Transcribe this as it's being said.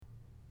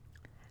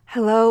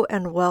Hello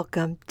and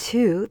welcome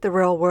to the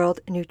Real World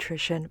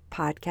Nutrition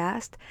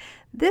Podcast.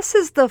 This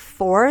is the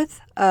fourth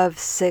of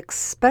 6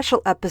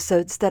 special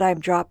episodes that I'm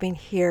dropping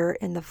here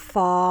in the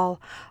fall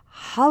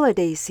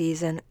holiday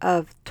season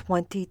of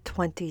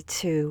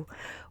 2022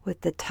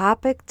 with the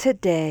topic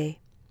today,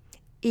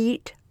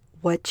 Eat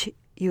What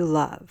You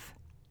Love.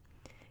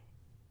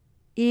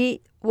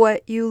 Eat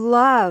what you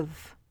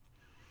love.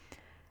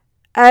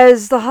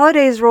 As the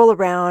holidays roll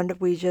around,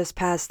 we just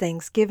passed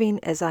Thanksgiving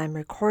as I'm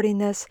recording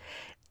this,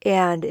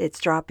 and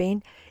it's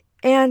dropping.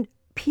 And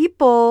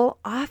people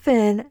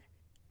often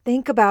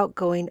think about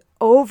going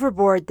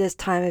overboard this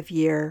time of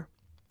year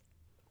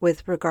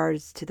with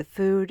regards to the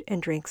food and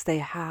drinks they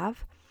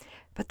have,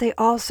 but they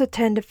also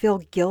tend to feel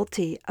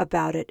guilty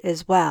about it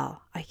as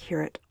well. I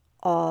hear it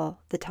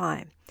all the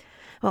time.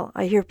 Well,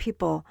 I hear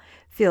people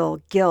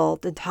feel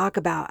guilt and talk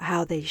about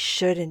how they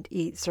shouldn't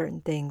eat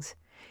certain things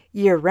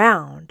year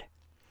round.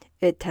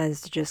 It tends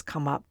to just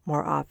come up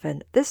more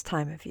often this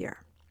time of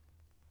year.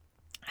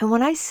 And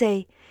when I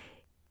say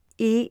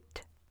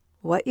eat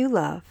what you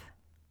love,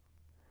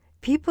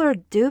 people are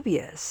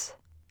dubious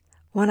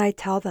when I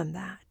tell them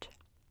that.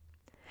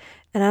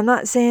 And I'm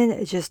not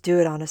saying just do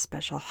it on a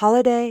special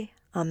holiday.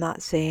 I'm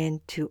not saying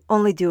to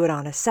only do it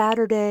on a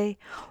Saturday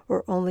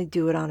or only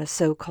do it on a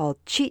so-called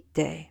cheat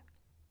day.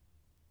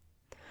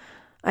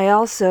 I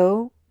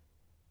also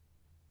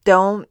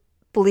don't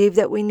believe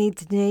that we need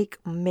to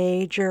make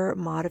major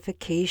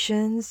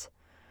modifications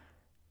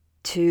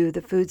to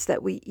the foods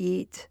that we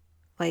eat,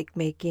 like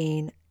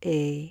making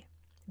a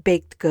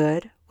baked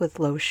good with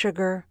low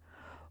sugar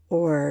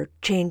or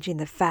changing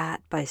the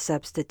fat by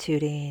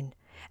substituting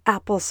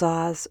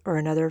applesauce or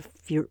another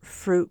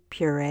fruit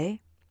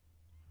puree.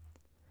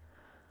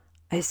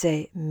 I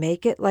say,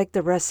 make it like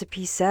the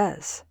recipe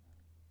says.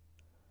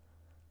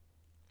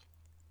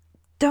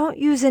 Don't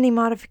use any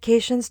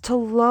modifications to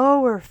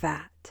lower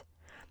fat.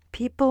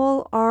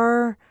 People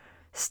are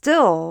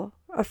still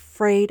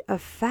afraid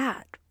of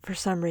fat for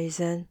some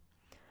reason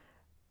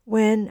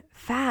when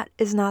fat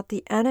is not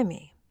the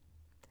enemy.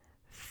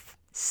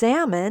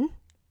 Salmon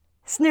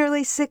is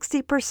nearly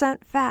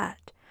 60%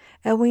 fat,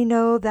 and we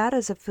know that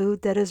is a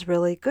food that is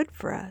really good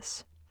for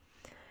us.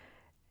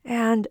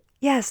 And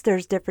yes,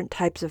 there's different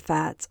types of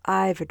fats.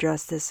 I've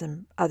addressed this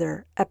in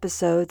other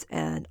episodes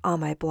and on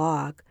my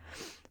blog.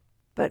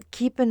 But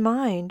keep in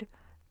mind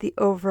the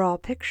overall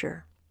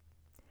picture.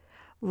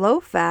 Low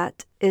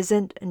fat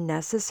isn't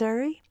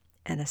necessary,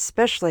 and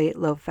especially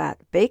low-fat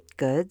baked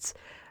goods,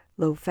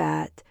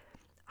 low-fat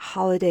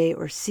holiday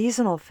or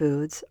seasonal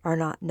foods are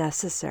not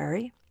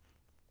necessary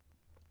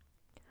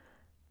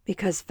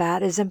because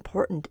fat is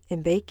important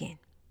in baking.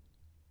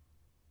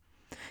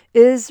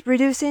 Is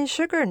reducing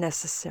sugar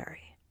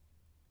necessary?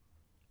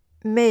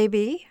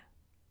 Maybe,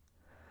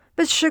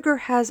 but sugar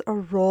has a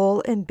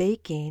role in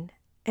baking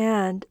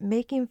and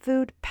making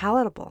food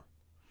palatable.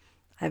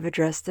 I've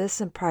addressed this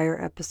in prior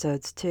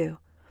episodes too.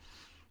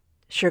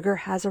 Sugar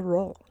has a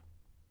role.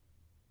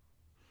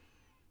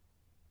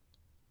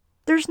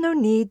 There's no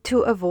need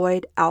to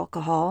avoid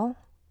alcohol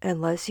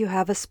unless you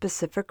have a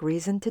specific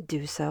reason to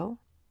do so.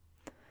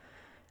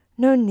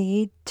 No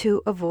need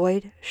to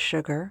avoid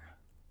sugar.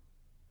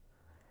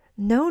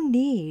 No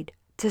need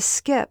to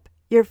skip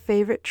your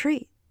favorite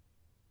treat.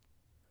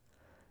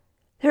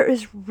 There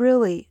is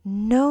really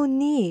no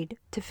need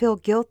to feel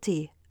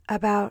guilty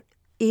about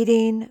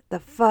eating the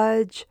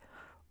fudge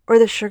or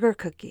the sugar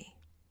cookie.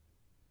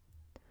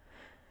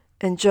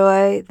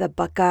 Enjoy the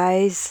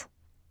Buckeyes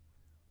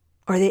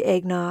or the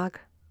eggnog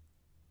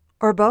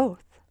or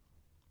both.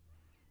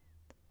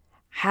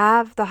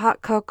 Have the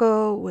hot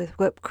cocoa with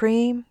whipped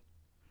cream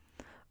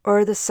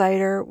or the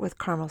cider with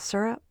caramel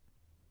syrup.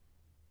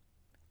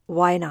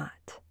 Why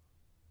not?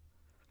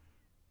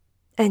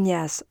 And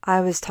yes,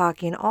 I was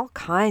talking all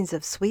kinds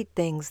of sweet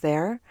things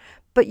there,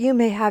 but you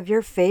may have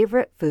your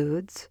favorite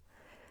foods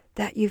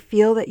that you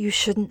feel that you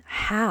shouldn't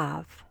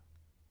have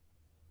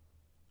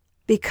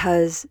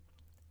because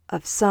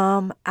of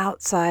some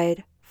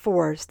outside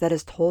force that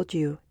has told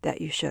you that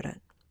you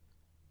shouldn't.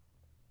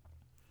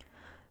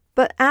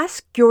 But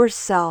ask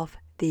yourself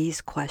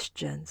these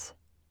questions.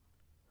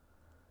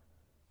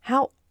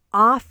 How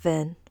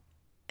often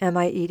am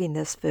I eating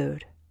this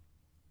food?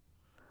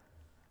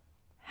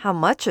 How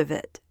much of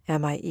it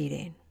am I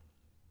eating?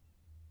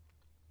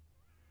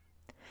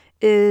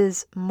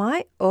 Is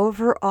my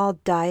overall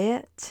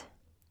diet,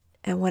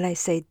 and when I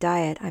say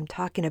diet, I'm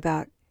talking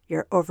about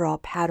your overall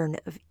pattern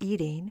of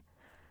eating,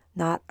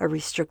 not a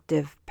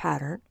restrictive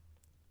pattern.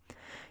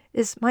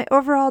 Is my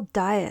overall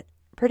diet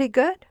pretty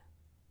good?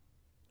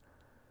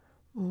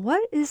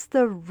 What is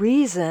the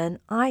reason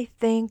I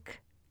think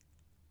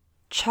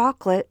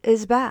chocolate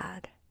is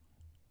bad?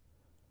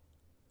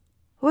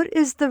 What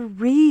is the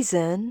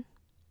reason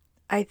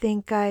I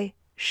think I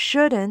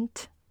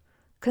shouldn't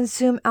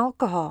consume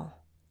alcohol?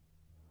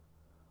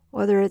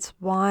 Whether it's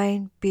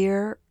wine,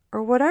 beer,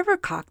 or whatever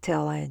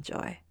cocktail I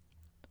enjoy.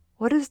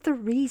 What is the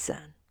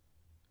reason?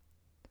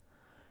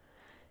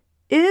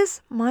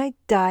 Is my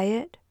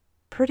diet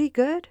pretty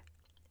good?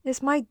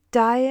 Is my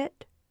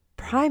diet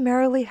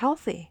primarily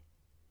healthy?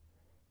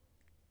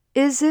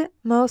 Is it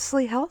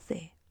mostly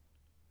healthy?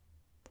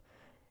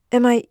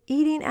 Am I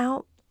eating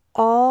out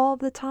all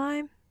the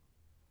time?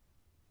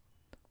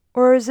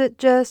 Or is it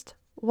just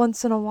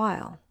once in a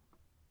while?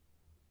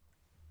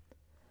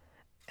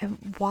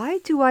 And why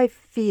do I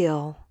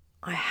feel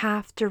I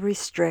have to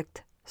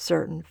restrict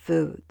certain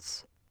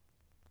foods?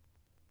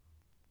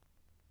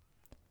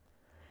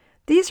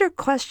 These are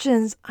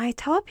questions I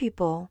tell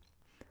people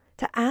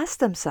to ask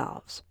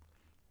themselves.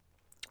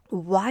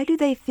 Why do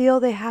they feel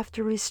they have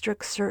to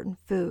restrict certain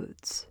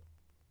foods?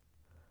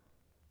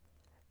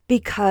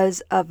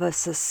 Because of a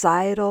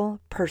societal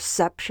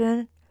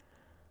perception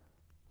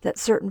that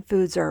certain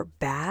foods are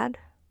bad?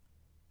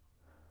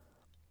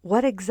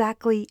 What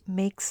exactly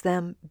makes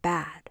them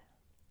bad?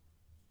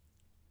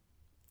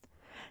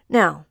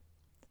 Now,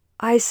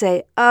 I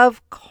say,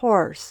 of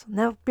course,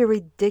 that would be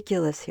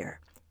ridiculous here.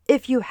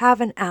 If you have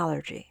an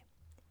allergy,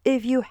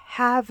 if you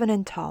have an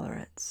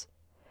intolerance,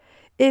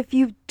 if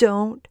you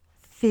don't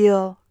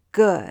feel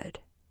good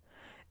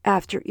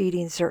after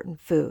eating certain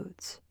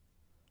foods,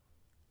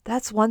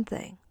 that's one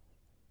thing.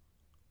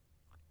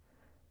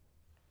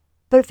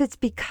 But if it's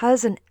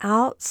because an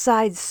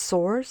outside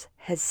source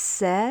has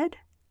said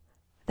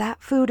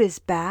that food is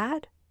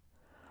bad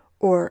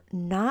or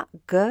not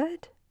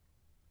good,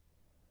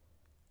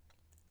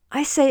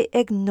 I say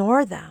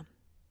ignore them.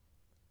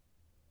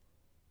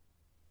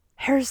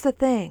 Here's the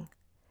thing.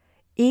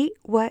 Eat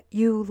what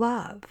you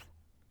love.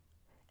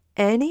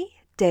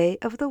 Any day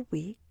of the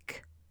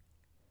week,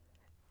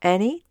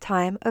 any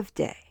time of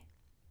day.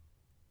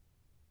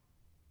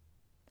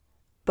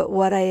 But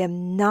what I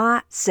am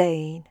not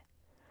saying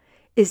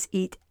is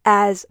eat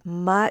as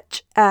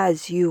much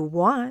as you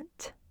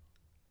want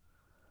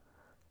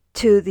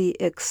to the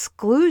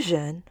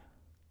exclusion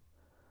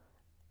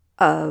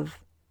of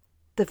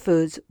the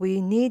foods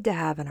we need to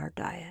have in our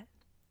diet.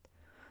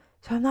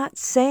 So I'm not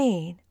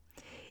saying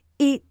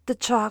eat the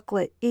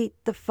chocolate, eat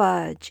the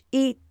fudge,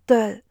 eat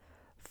the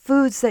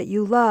foods that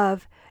you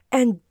love,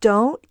 and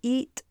don't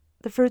eat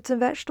the fruits and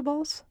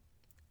vegetables.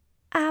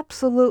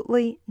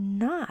 Absolutely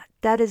not.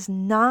 That is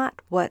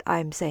not what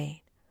I'm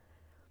saying.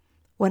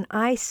 When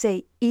I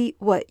say eat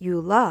what you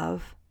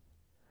love,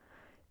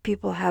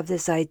 people have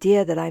this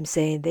idea that I'm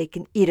saying they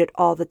can eat it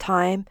all the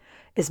time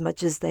as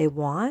much as they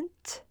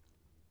want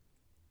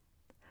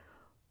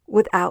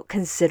without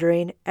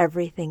considering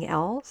everything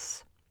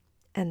else,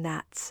 and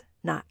that's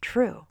not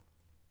true.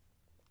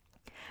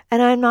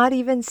 And I'm not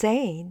even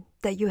saying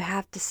that you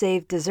have to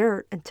save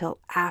dessert until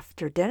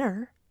after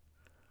dinner.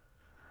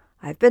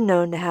 I've been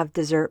known to have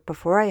dessert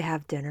before I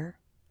have dinner,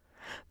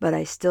 but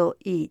I still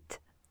eat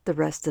the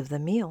rest of the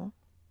meal.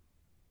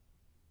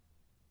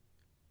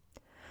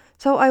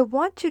 So I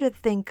want you to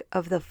think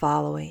of the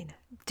following.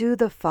 Do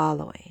the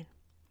following.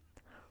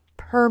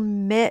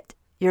 Permit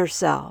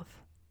yourself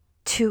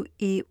to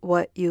eat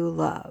what you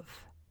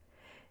love.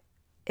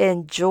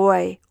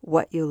 Enjoy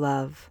what you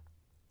love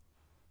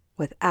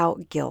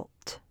without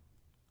guilt.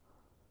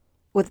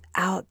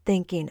 Without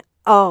thinking,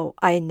 oh,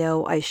 I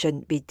know I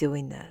shouldn't be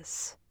doing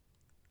this.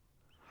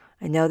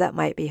 I know that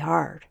might be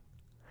hard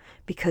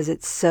because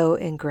it's so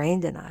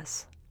ingrained in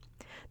us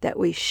that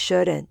we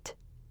shouldn't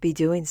be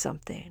doing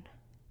something.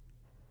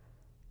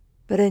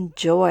 But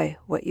enjoy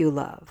what you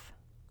love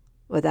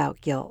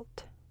without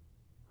guilt.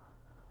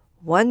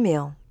 One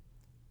meal,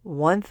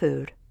 one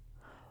food,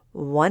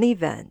 one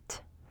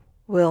event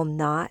will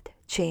not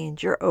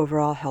change your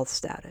overall health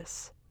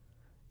status.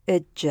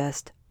 It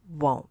just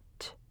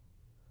won't.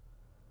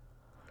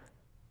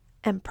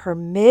 And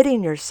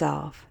permitting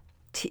yourself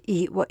to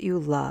eat what you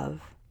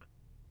love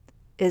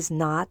is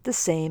not the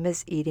same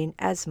as eating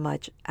as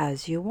much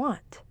as you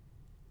want.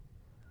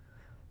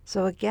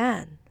 So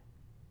again,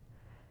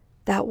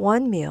 that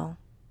one meal,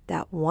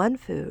 that one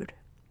food,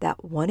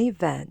 that one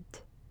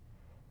event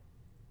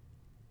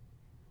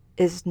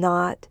is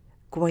not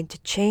going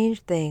to change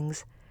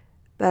things,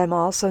 but I'm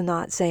also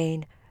not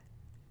saying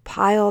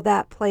pile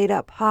that plate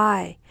up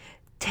high,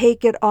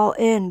 take it all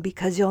in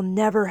because you'll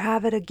never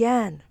have it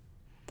again.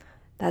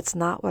 That's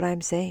not what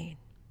I'm saying.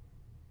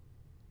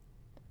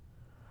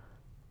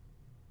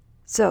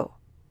 So,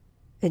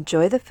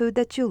 enjoy the food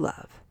that you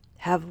love.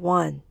 Have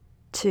 1,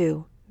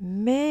 2,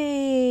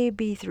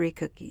 maybe 3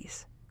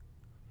 cookies.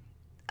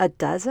 A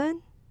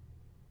dozen?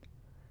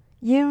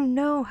 You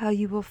know how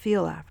you will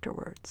feel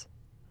afterwards.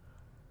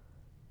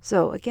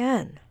 So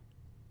again,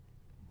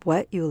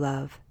 what you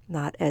love,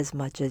 not as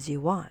much as you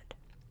want.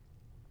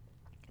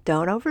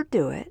 Don't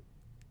overdo it.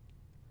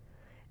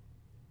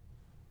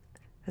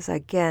 Because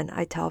again,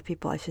 I tell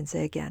people, I shouldn't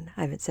say again,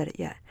 I haven't said it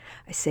yet.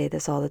 I say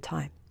this all the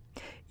time.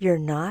 You're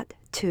not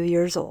 2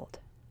 years old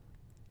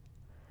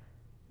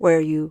where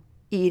you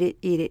eat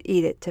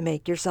it to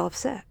make yourself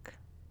sick.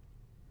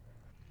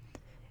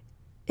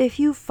 If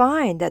you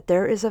find that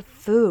there is a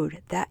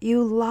food that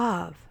you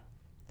love,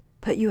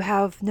 but you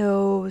have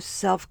no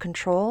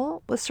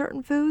self-control with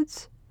certain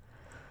foods,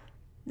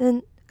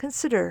 then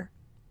consider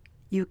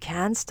you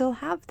can still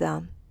have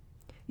them.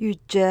 You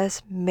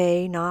just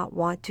may not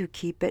want to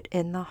keep it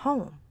in the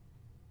home.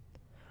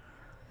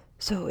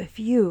 So if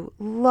you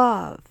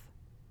love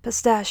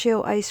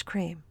pistachio ice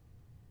cream,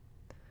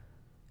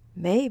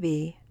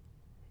 maybe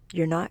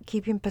you're not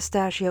keeping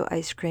pistachio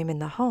ice cream in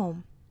the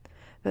home,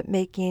 but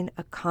making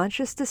a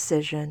conscious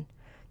decision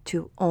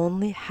to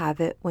only have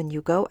it when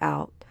you go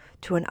out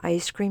to an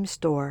ice cream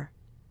store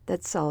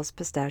that sells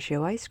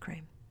pistachio ice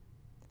cream.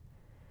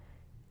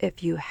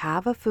 If you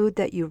have a food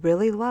that you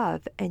really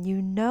love and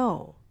you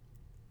know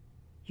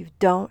you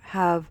don't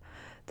have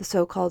the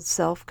so-called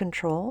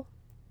self-control,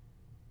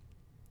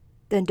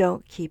 then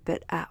don't keep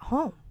it at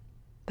home.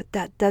 But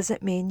that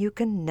doesn't mean you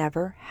can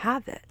never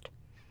have it.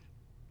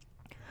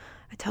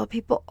 I tell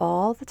people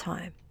all the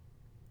time,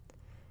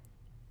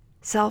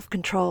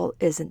 self-control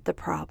isn't the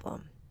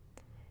problem.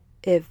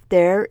 If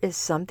there is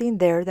something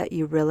there that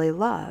you really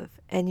love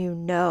and you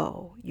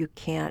know you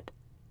can't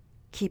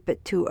keep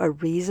it to a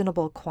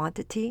reasonable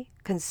quantity,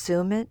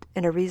 consume it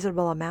in a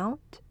reasonable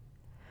amount,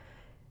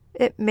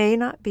 it may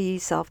not be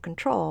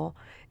self-control.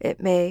 It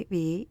may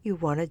be you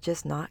want to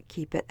just not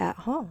keep it at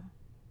home.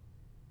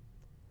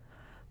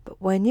 But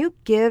when you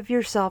give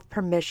yourself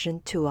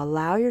permission to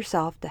allow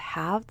yourself to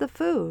have the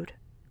food,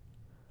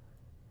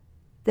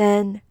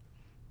 then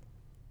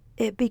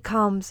it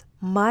becomes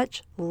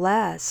much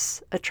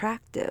less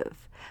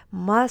attractive,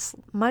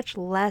 much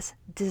less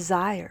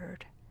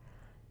desired.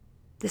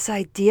 This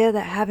idea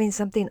that having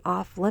something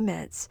off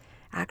limits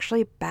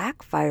actually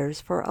backfires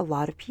for a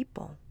lot of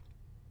people.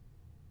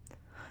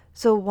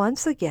 So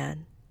once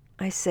again,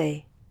 I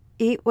say,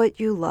 eat what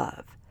you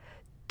love.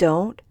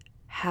 Don't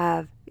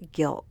have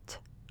guilt.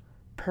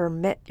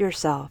 Permit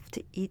yourself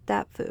to eat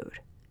that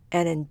food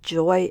and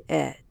enjoy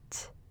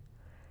it.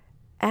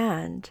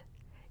 And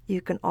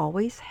you can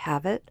always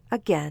have it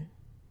again.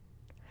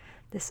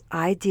 This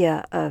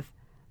idea of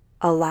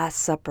a last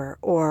supper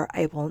or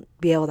I won't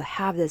be able to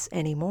have this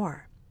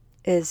anymore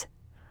is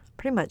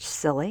pretty much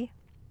silly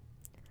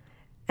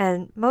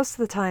and most of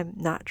the time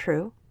not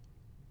true.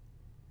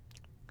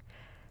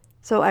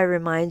 So I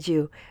remind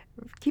you,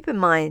 keep in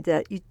mind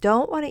that you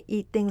don't want to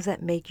eat things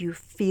that make you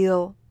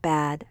feel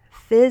bad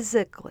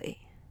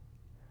physically.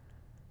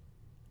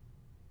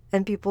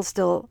 And people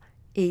still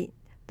eat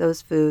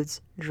those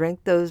foods,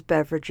 drink those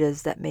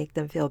beverages that make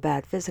them feel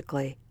bad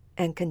physically,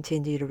 and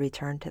continue to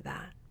return to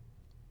that.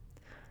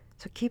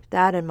 So keep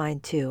that in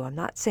mind too. I'm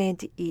not saying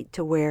to eat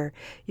to where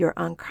you're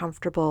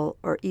uncomfortable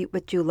or eat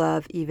what you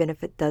love even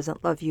if it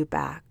doesn't love you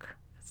back.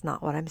 That's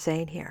not what I'm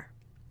saying here.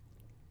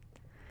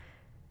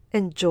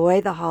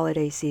 Enjoy the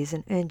holiday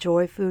season.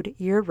 Enjoy food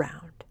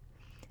year-round.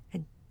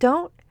 And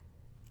don't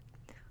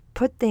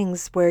put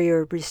things where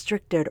you're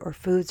restricted or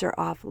foods are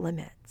off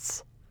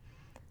limits.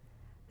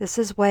 This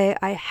is why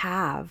I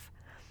have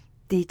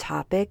the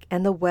topic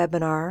and the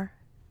webinar,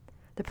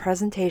 the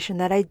presentation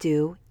that I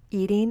do,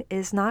 Eating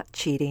is Not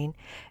Cheating.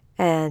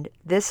 And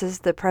this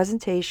is the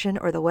presentation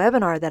or the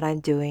webinar that I'm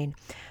doing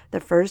the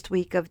first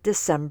week of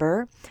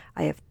December.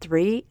 I have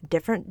 3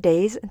 different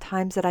days and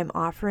times that I'm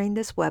offering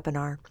this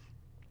webinar.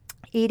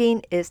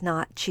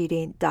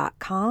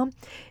 eatingisnotcheating.com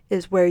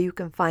is where you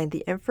can find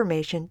the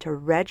information to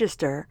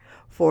register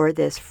for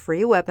this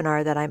free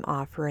webinar that I'm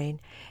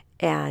offering,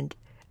 and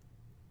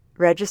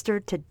register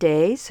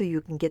today so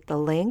you can get the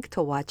link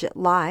to watch it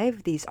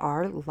live. These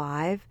are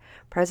live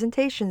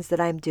presentations that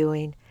I'm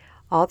doing.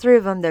 All 3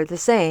 of them, they're the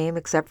same,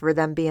 except for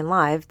them being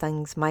live.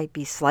 Things might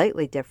be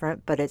slightly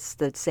different, but it's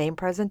the same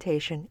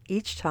presentation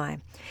each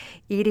time.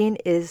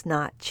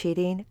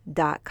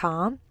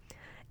 eatingisnotcheating.com,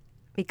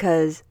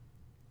 because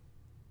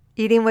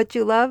eating what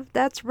you love,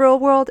 that's real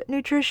world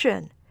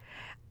nutrition.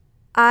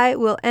 I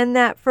will end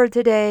that for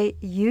today.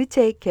 You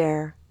take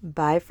care.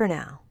 Bye for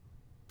now.